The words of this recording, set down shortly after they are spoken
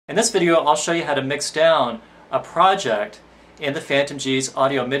In this video, I'll show you how to mix down a project in the Fantom-G's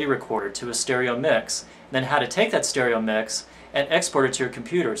audio MIDI recorder to a stereo mix, and then how to take that stereo mix and export it to your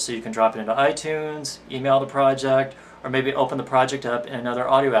computer so you can drop it into iTunes, email the project, or maybe open the project up in another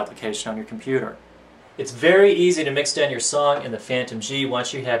audio application on your computer. It's very easy to mix down your song in the Fantom-G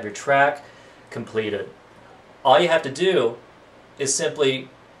once you have your track completed. All you have to do is simply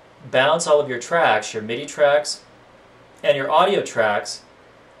bounce all of your tracks, your MIDI tracks and your audio tracks,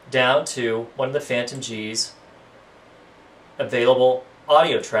 down to one of the Fantom-G's available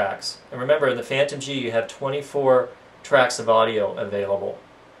audio tracks. And remember, in the Fantom-G you have 24 tracks of audio available.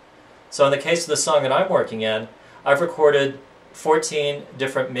 So in the case of the song that I'm working in, I've recorded 14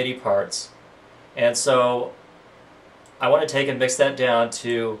 different MIDI parts. And so I want to take and mix that down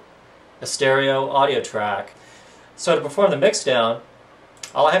to a stereo audio track. So to perform the mix down,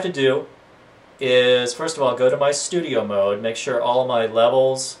 all I have to do is, first of all, go to my studio mode, make sure all of my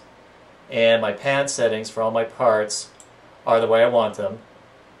levels and my pan settings for all my parts are the way I want them.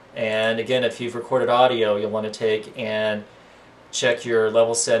 And again, if you've recorded audio, you'll want to take and check your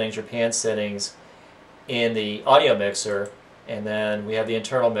level settings, your pan settings in the audio mixer, and then we have the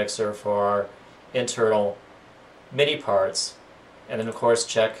internal mixer for our internal MIDI parts, and then of course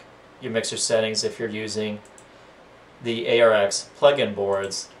check your mixer settings if you're using the ARX plug-in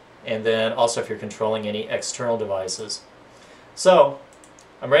boards, and then also if you're controlling any external devices. So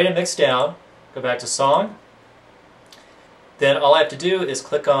I'm ready to mix down. Go back to Song. Then all I have to do is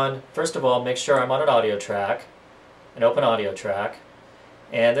click on, first of all, make sure I'm on an audio track, an open audio track.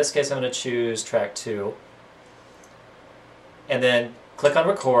 And in this case I'm going to choose track 2. And then click on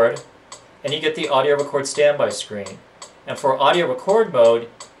Record, and you get the audio record standby screen. And for audio record mode,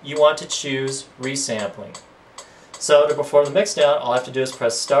 you want to choose resampling. So to perform the mix down, all I have to do is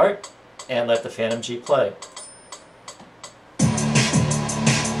press Start and let the Fantom-G play.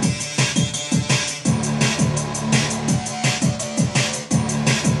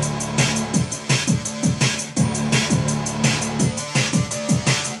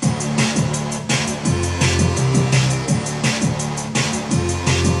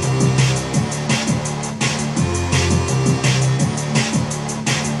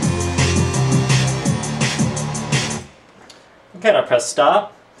 Okay, I'll press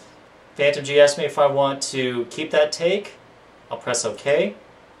stop. Fantom-G asks me if I want to keep that take. I'll press OK.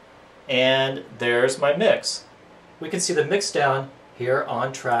 And there's my mix. We can see the mix down here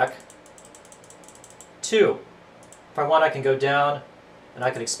on track 2. If I want, I can go down and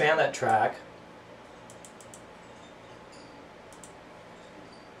I can expand that track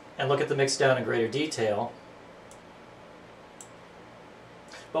and look at the mix down in greater detail.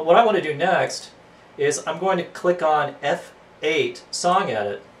 But what I want to do next is I'm going to click on F8 Song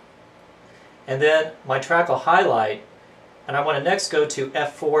Edit, and then my track will highlight, and I want to next go to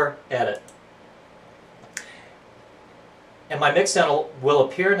F4 Edit. And my mixdown will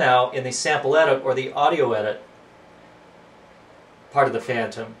appear now in the sample edit or the audio edit part of the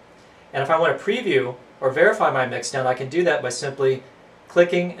Fantom. And if I want to preview or verify my mixdown, I can do that by simply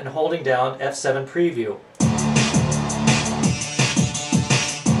clicking and holding down F7 Preview.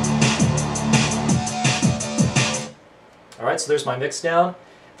 Alright, so there's my mix down.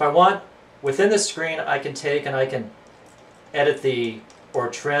 If I want, within the screen, I can take and I can edit or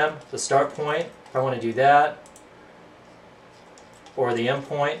trim the start point, if I want to do that, or the end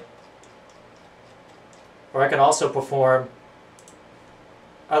point. Or I can also perform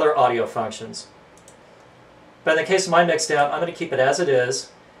other audio functions. But in the case of my mix down, I'm going to keep it as it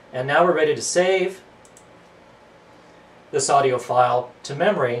is, and now we're ready to save this audio file to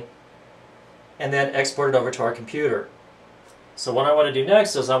memory and then export it over to our computer. So what I want to do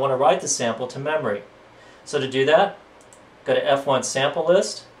next is I want to write the sample to memory. So to do that, go to F1 Sample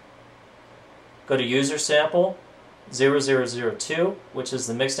List, go to User Sample 0002, which is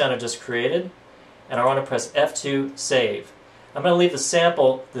the mixdown I just created, and I want to press F2 Save. I'm going to leave the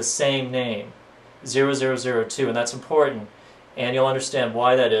sample the same name, 0002, and that's important, and you'll understand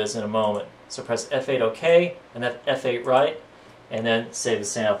why that is in a moment. So press F8 OK, and then F8 Write, and then save the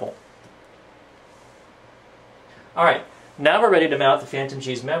sample. Alright. Now we're ready to mount the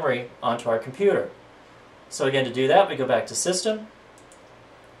Fantom-G's memory onto our computer. So again, to do that, we go back to System,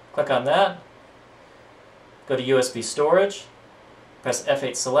 click on that, go to USB Storage, press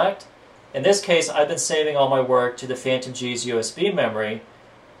F8 Select. In this case, I've been saving all my work to the Fantom-G's USB memory,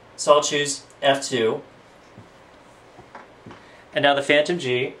 so I'll choose F2. And now the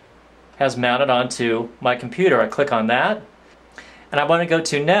Fantom-G has mounted onto my computer. I click on that, and I want to go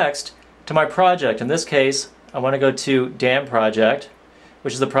to next to my project. In this case, I want to go to Dan Project,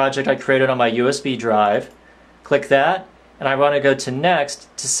 which is the project I created on my USB drive. Click that, and I want to go to Next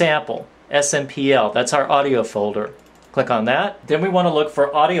to Sample, SMPL. That's our audio folder. Click on that. Then we want to look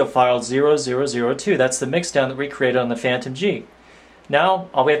for audio file 0002. That's the mixdown that we created on the Fantom-G. Now,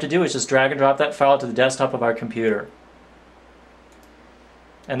 all we have to do is just drag and drop that file to the desktop of our computer.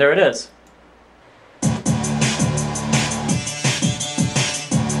 And there it is.